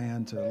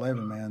 8-man to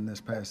 11-man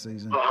this past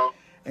season,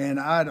 and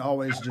I'd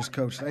always just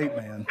coached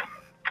 8-man.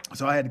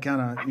 So I had to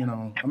kind of,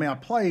 I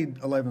played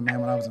 11-man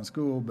when I was in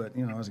school, but,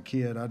 as a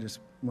kid, I just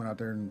went out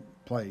there and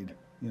played,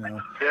 Yeah.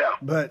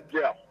 But,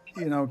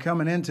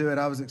 coming into it,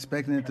 I was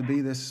expecting it to be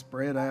this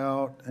spread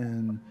out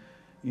and,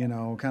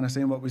 kind of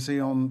seeing what we see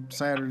on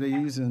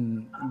Saturdays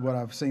and what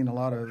I've seen a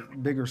lot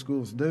of bigger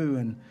schools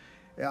do.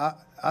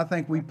 I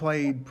think we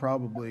played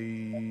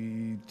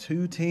probably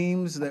 2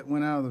 teams that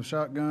went out of the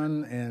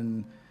shotgun,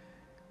 and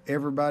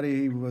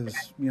everybody was,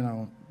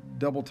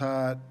 double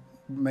tight,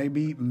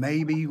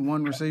 maybe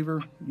one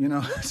receiver,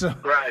 So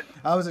Right.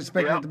 I was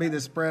expecting it to be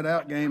this spread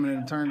out game,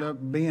 and it turned up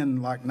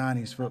being like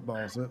 90s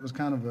football. So it was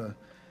kind of a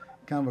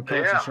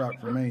culture shock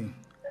for me.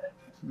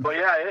 Well,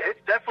 yeah, it's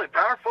definitely,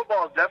 power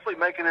football is definitely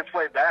making its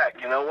way back.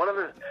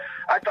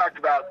 I talked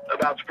about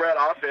spread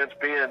offense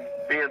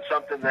being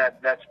something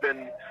that's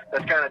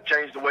kind of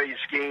changed the way you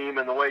scheme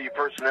and the way you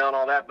personnel and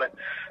all that. But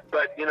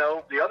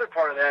the other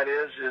part of that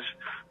is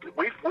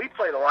we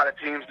played a lot of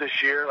teams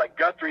this year. Like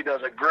Guthrie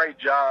does a great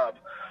job,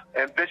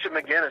 and Bishop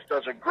McGinnis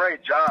does a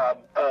great job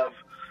of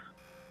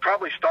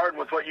probably starting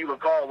with what you would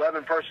call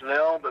 11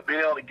 personnel, but being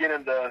able to get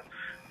into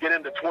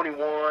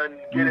 21,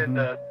 get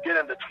into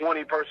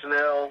 20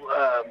 personnel,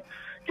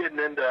 getting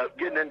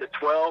into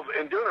 12,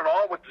 and doing it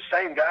all with the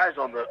same guys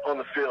on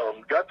the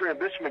field. Guthrie and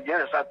Bishop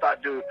McGinnis, I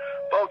thought,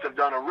 both have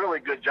done a really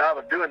good job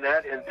of doing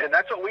that, and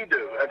that's what we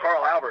do at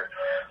Carl Albert.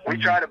 We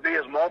try to be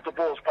as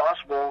multiple as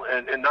possible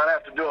and not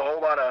have to do a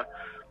lot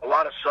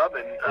of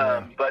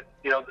subbing. But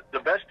the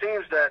best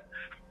teams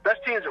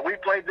that we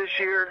played this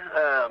year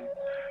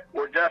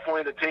were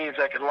definitely the teams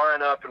that could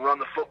line up and run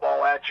the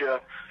football at you.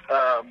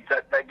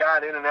 That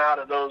got in and out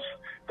of those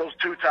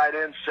 2 tight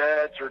end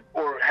sets,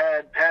 or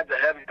had the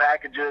heavy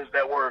packages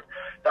that were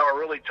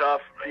really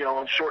tough,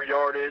 on short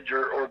yardage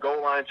or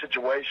goal line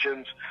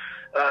situations.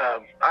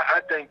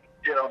 I think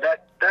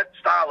that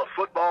style of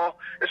football,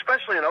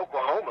 especially in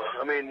Oklahoma.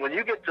 I mean, when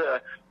you get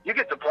to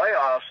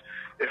playoffs,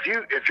 if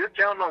you're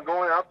counting on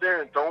going out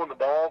there and throwing the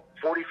ball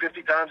 40,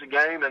 50 times a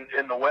game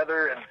in the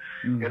weather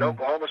and in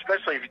Oklahoma,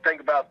 especially if you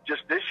think about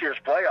just this year's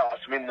playoffs.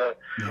 I mean,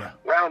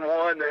 round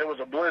 1, it was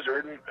a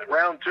blizzard.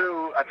 Round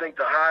 2, I think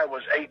the high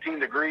was 18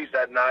 degrees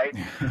that night.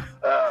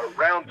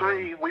 Round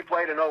 3, we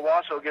played in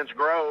Owasso against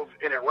Grove,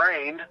 and it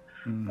rained.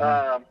 And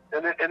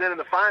then in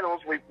the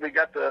finals, we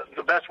got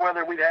the best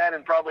weather we'd had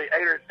in probably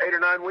 8 or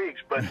 9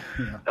 weeks. But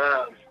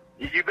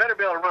you better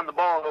be able to run the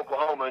ball in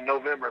Oklahoma in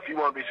November if you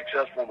want to be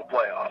successful in the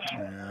playoffs.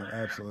 Yeah,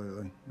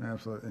 absolutely.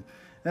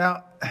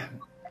 Now,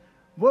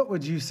 what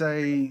would you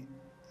say?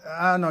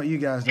 I know you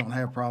guys don't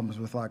have problems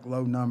with like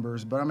low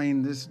numbers, but I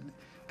mean, this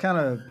kind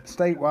of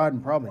statewide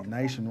and probably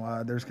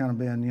nationwide, there's kind of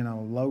been,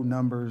 low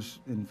numbers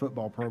in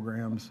football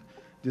programs,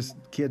 just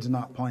kids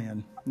not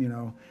playing,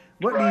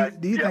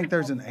 What do you think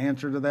there's an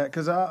answer to that?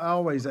 Because I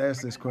always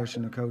ask this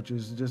question to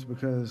coaches just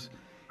because,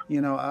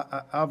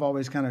 I've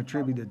always kind of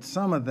attributed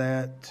some of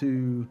that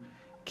to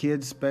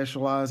kids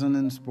specializing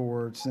in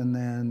sports, and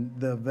then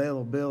the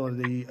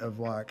availability of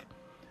like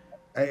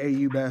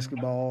AAU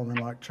basketball and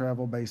then like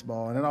travel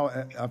baseball. And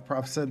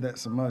I've said that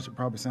so much, it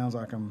probably sounds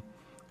like I'm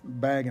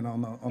bagging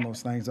on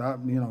those things.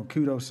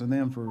 Kudos to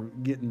them for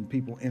getting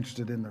people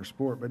interested in their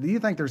sport. But do you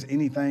think there's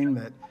anything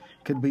that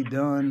could be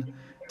done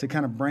to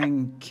kind of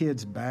bring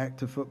kids back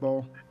to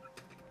football?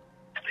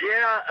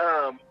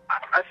 Yeah,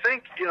 I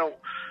think,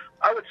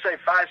 I would say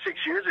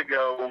 5-6 years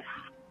ago,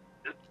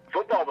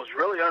 football was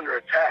really under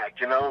attack,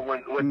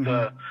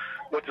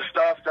 with the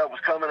stuff that was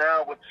coming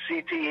out with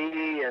the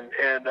CTE and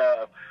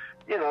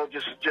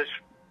just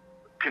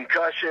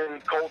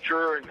concussion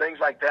culture and things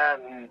like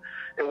that. And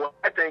what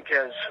I think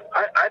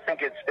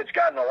it's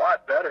gotten a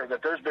lot better,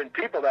 that there's been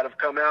people that have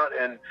come out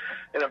and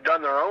have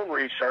done their own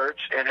research,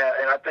 and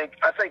I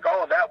think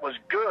all of that was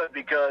good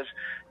because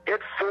it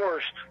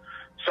forced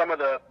some of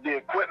the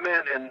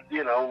equipment and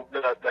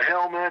the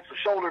helmets, the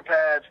shoulder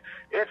pads.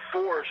 It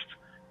forced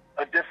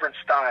a different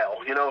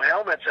style.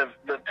 Helmets have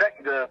the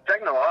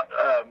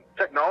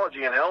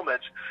technology in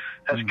helmets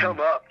has come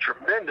up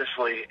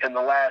tremendously in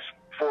the last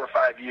 4 or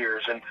 5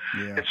 years, and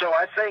so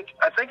I think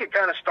it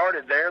kind of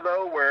started there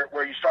though,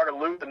 where you started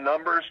losing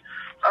numbers.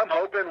 I'm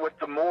hoping with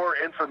the more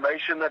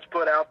information that's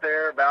put out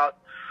there about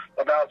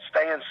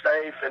staying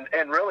safe,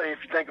 and really if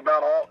you think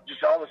about all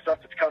the stuff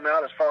that's come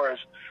out as far as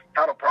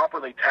how to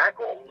properly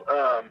tackle,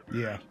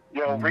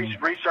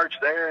 research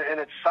there, and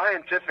it's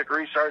scientific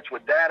research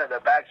with data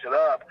that backs it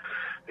up.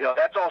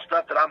 That's all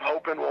stuff that I'm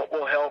hoping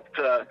will help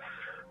to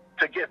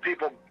get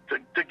people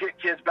to get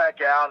kids back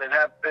out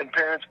and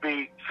parents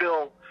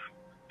feel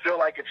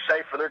like it's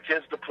safe for their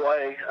kids to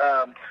play.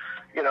 And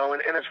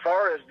as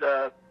far as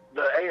the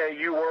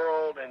AAU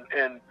world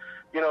and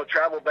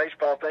travel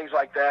baseball, things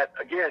like that,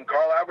 again,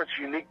 Carl Albert's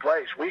a unique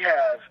place. We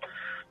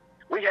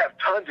have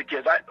tons of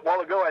kids. A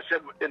while ago I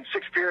said in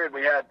 6th period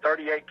we had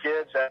 38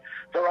 kids.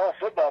 They're all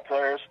football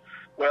players.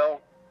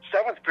 Well,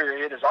 7th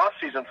period is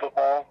off-season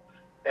football,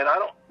 and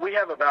we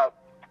have about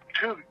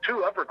two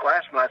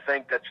upperclassmen, I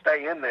think, that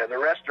stay in there. The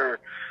rest are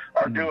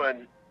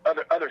doing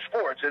other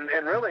sports,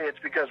 and really it's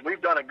because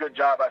we've done a good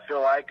job, I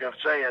feel like, of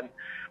saying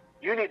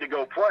you need to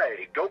go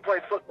play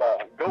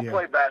football,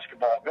 play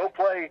basketball, go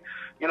play.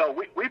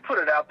 We put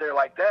it out there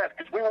like that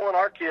because we want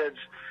our kids.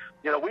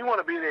 We want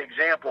to be the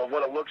example of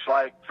what it looks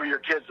like for your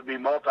kids to be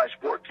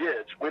multi-sport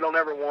kids. We don't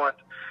ever want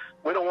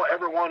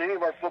any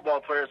of our football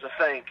players to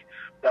think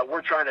that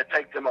we're trying to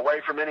take them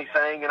away from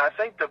anything. And I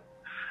think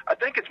I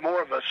think it's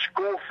more of a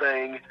school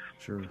thing,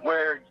 Sure.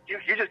 where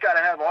you just got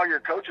to have all your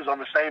coaches on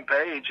the same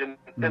page. And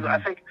I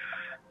think,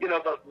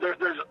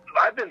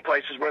 I've been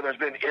places where there's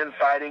been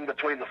infighting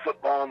between the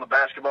football and the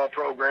basketball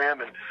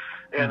program, and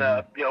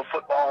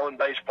football and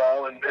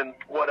baseball and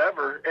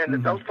whatever. And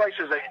in those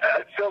places,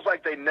 it feels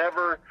like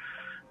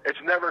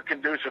it's never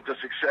conducive to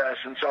success.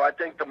 And so I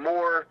think the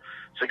more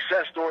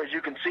success stories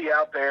you can see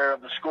out there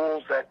of the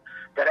schools that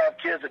have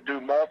kids that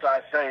do multi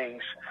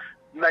things,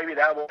 maybe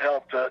that will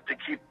help to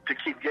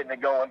keep getting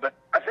it going. But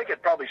I think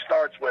it probably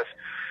starts with,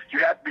 you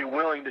have to be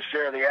willing to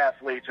share the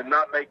athletes and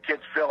not make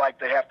kids feel like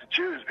they have to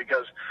choose,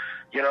 because,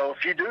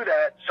 if you do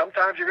that,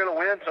 sometimes you're going to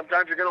win,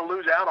 sometimes you're going to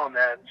lose out on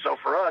that. And so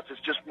for us,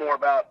 it's just more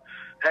about,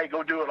 hey,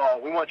 go do it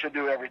all. We want you to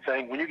do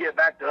everything. When you get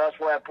back to us,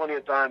 we'll have plenty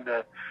of time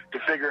to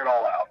figure it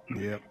all out.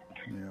 Yep.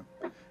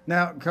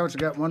 Now, Coach, I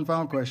got one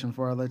final question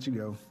before I let you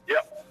go.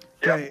 Yep.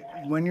 Okay,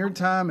 when your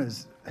time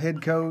as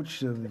head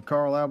coach of the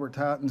Carl Albert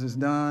Titans is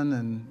done,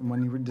 and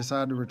when you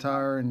decide to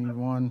retire and you've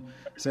won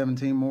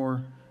 17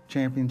 more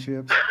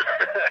championships,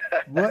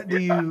 what do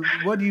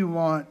you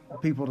want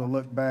people to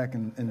look back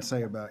and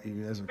say about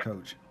you as a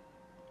coach?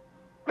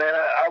 Man,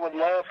 I would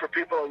love for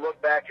people to look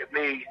back at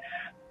me.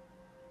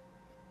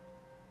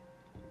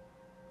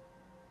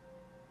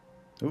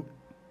 Oop.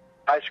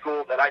 High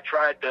school that I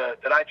tried to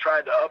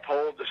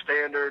uphold the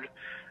standard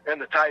and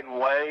the Titan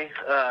way.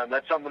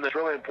 That's something that's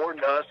really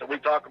important to us that we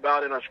talk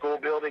about in our school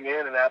building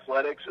and in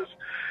athletics.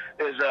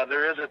 Is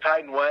there is a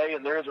Titan way,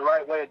 and there is a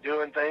right way of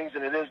doing things,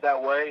 and it is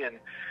that way. And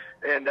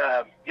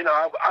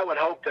I would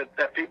hope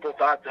that people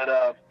thought that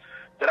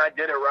I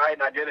did it right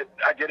and I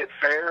did it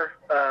fair,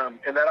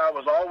 and that I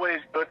was always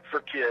good for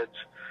kids.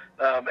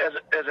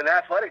 As an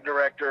athletic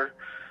director,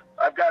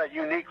 I've got a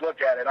unique look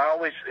at it. I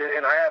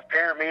have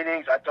parent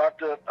meetings.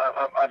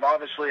 I've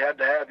obviously had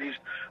to have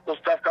those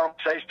tough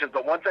conversations.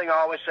 But one thing I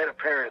always say to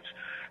parents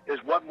is,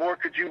 what more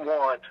could you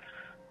want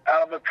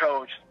out of a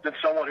coach than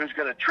someone who's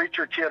going to treat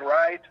your kid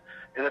right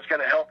and it's going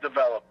to help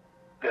develop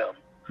them?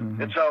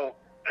 Mm-hmm. And so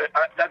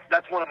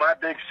that's one of my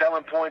big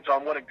selling points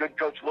on what a good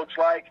coach looks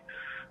like.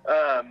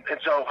 And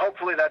so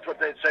hopefully that's what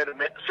they'd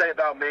say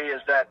about me,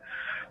 is that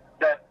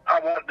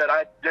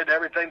I did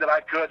everything that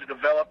I could to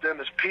develop them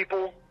as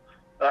people.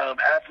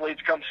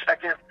 Athletes come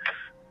second.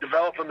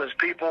 Develop them as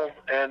people,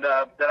 and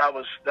that I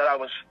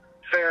was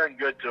fair and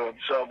good to them.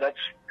 So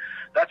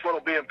that's what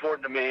will be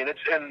important to me. And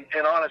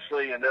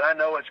honestly, and I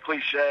know it's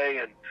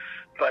cliche,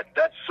 but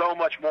that's so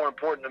much more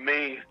important to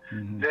me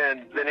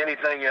than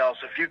anything else.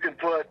 If you can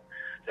put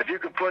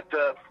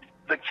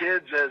the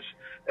kids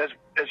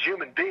as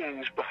human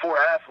beings before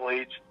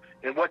athletes,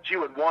 and what you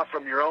would want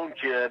from your own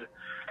kid,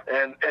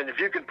 and if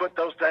you can put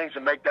those things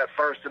and make that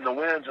first, and the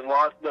wins and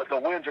loss, the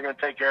wins are going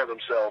to take care of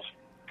themselves.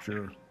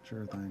 Sure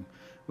thing.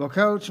 Well,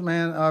 Coach,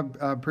 man,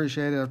 I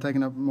appreciate it. I've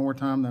taken up more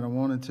time than I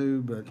wanted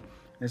to, but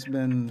it's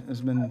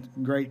been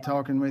great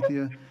talking with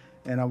you.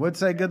 And I would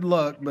say good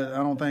luck, but I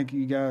don't think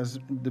you guys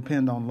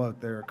depend on luck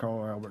there at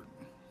Carl Albert.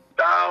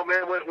 Oh,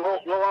 man,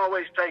 we'll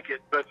always take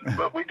it. But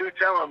we do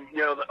tell them,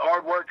 that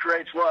hard work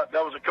creates luck.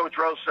 That was a Coach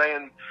Rose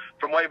saying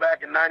from way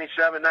back in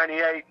 97,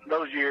 98,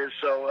 those years.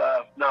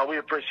 So, no, we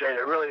appreciate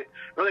it. Really,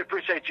 really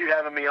appreciate you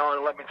having me on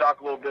and let me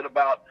talk a little bit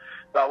about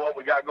what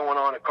we got going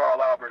on at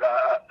Carl Albert.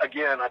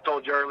 Again, I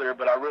told you earlier,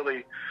 but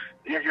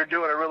you're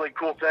doing a really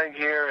cool thing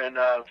here, and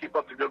keep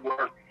up the good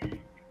work.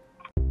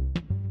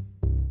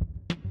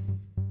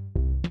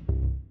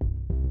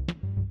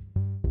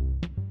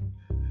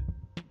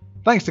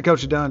 Thanks to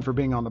Coach Dunn for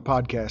being on the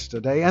podcast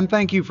today, and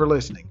thank you for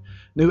listening.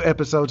 New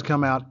episodes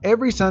come out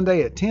every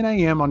Sunday at 10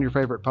 a.m. on your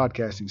favorite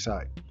podcasting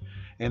site.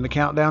 And the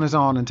countdown is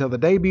on until the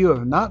debut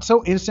of Not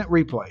So Instant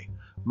Replay.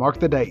 Mark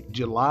the date,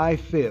 July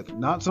 5th,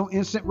 Not So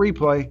Instant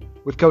Replay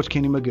with Coach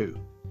Kenney Magoo.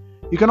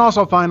 You can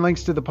also find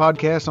links to the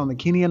podcast on the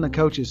Kenney and the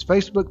Coaches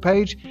Facebook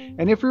page,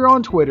 and if you're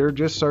on Twitter,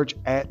 just search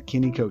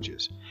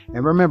 @KenneyCoaches.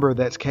 And remember,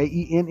 that's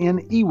Kenney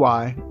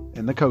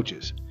and the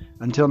Coaches.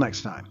 Until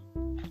next time.